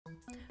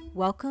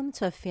Welcome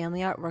to a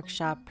family art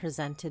workshop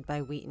presented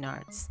by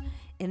WheatonArts.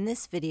 In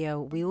this video,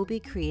 we will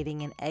be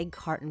creating an egg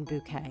carton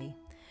bouquet.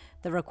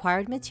 The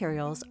required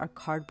materials are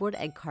cardboard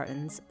egg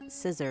cartons,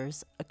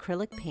 scissors,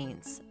 acrylic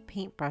paints,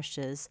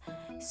 paintbrushes,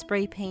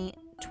 spray paint,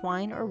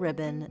 twine or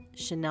ribbon,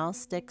 chenille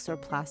sticks or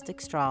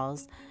plastic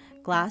straws,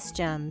 glass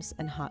gems,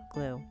 and hot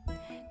glue.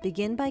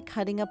 Begin by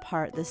cutting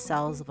apart the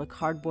cells of a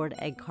cardboard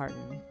egg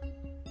carton.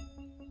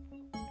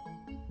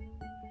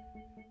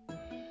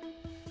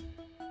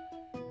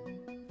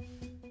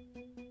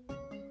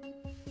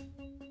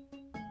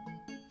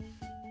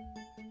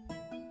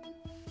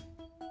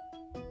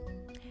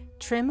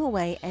 Trim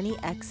away any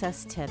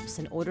excess tips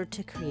in order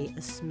to create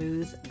a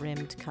smooth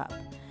rimmed cup.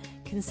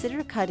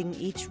 Consider cutting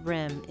each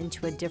rim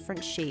into a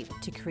different shape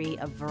to create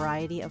a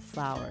variety of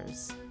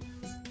flowers.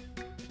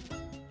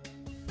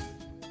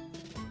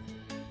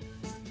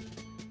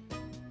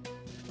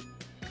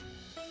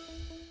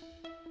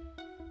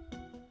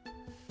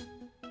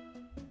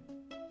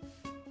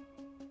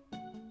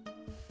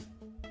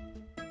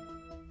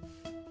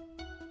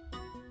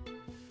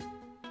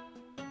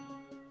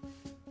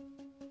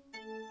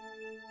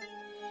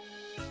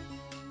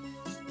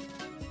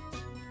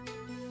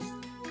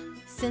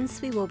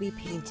 Since we will be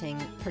painting,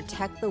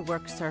 protect the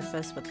work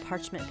surface with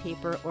parchment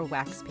paper or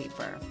wax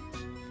paper.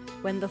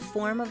 When the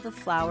form of the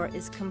flower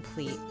is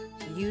complete,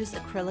 use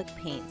acrylic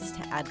paints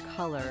to add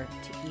color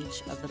to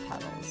each of the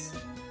petals.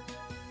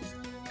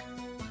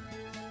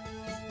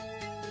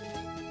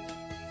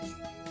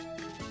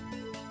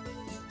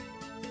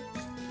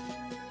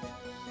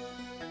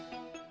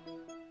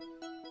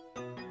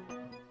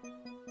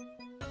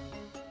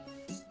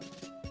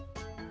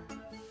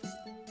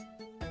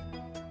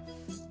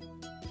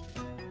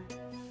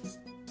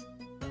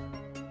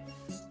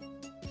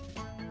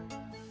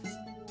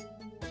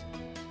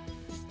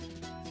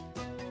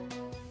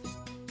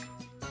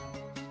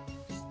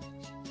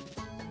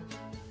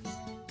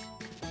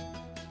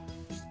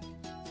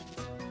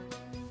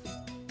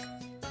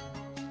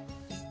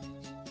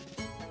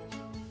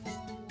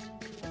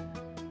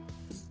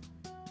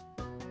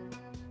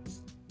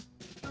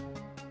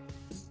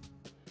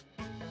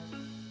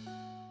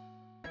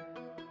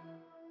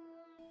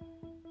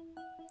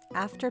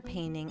 After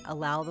painting,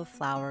 allow the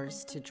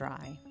flowers to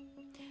dry.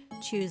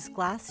 Choose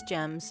glass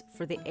gems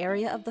for the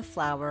area of the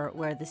flower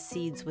where the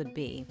seeds would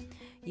be.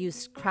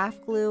 Use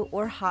craft glue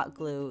or hot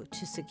glue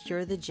to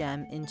secure the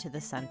gem into the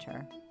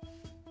center.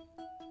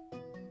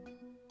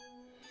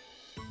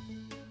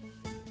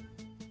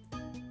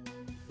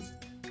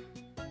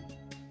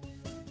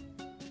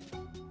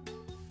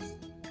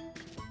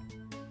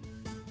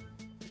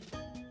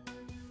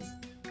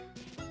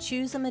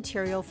 Choose a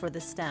material for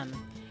the stem.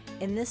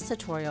 In this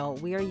tutorial,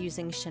 we are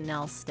using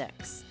chenille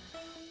sticks.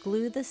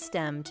 Glue the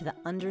stem to the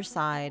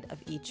underside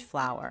of each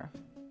flower.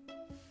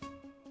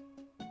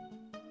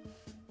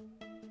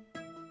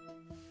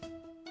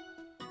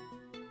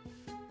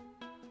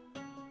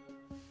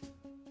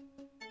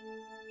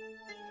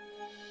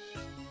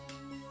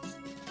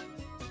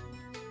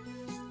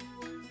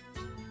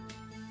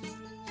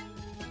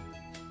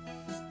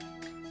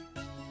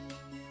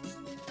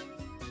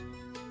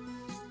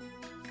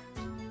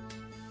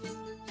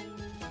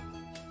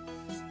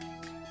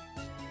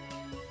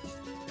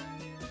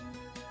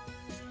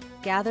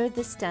 Gather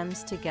the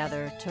stems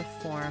together to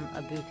form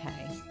a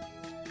bouquet.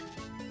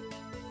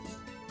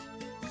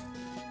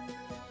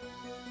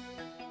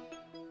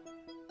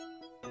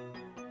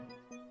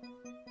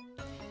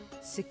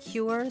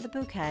 Secure the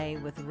bouquet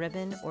with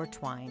ribbon or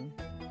twine.